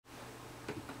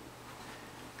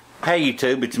Hey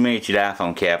YouTube, it's me, it's your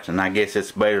iPhone Captain. I guess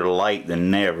it's better late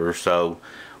than never, so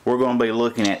we're going to be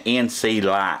looking at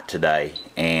NCLight today.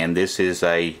 And this is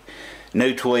a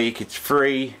new tweak. It's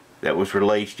free, that was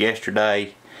released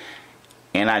yesterday.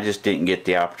 And I just didn't get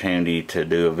the opportunity to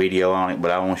do a video on it, but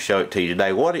I want to show it to you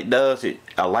today. What it does, it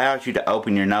allows you to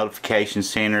open your notification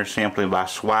center simply by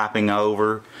swiping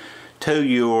over to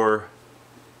your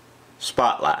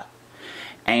SpotLight.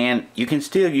 And you can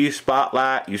still use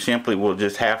SpotLight. You simply will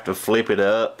just have to flip it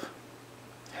up.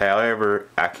 However,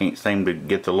 I can't seem to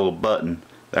get the little button.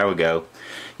 There we go.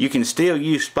 You can still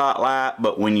use SpotLight,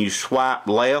 but when you swipe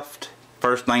left,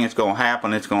 first thing that's going to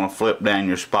happen, it's going to flip down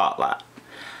your SpotLight.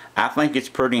 I think it's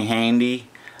pretty handy.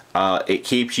 It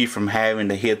keeps you from having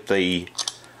to hit the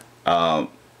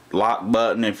lock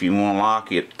button if you want to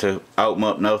lock it to open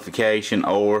up notification,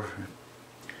 or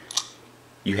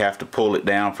you have to pull it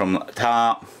down from the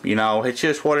top. You know, it's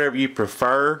just whatever you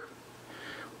prefer,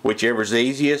 whichever's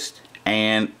easiest.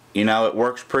 And you know, it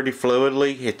works pretty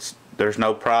fluidly. There's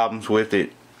no problems with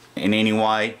it in any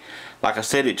way. Like I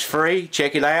said, it's free.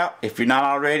 Check it out. If you're not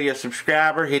already a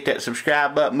subscriber, hit that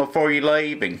subscribe button before you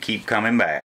leave and keep coming back.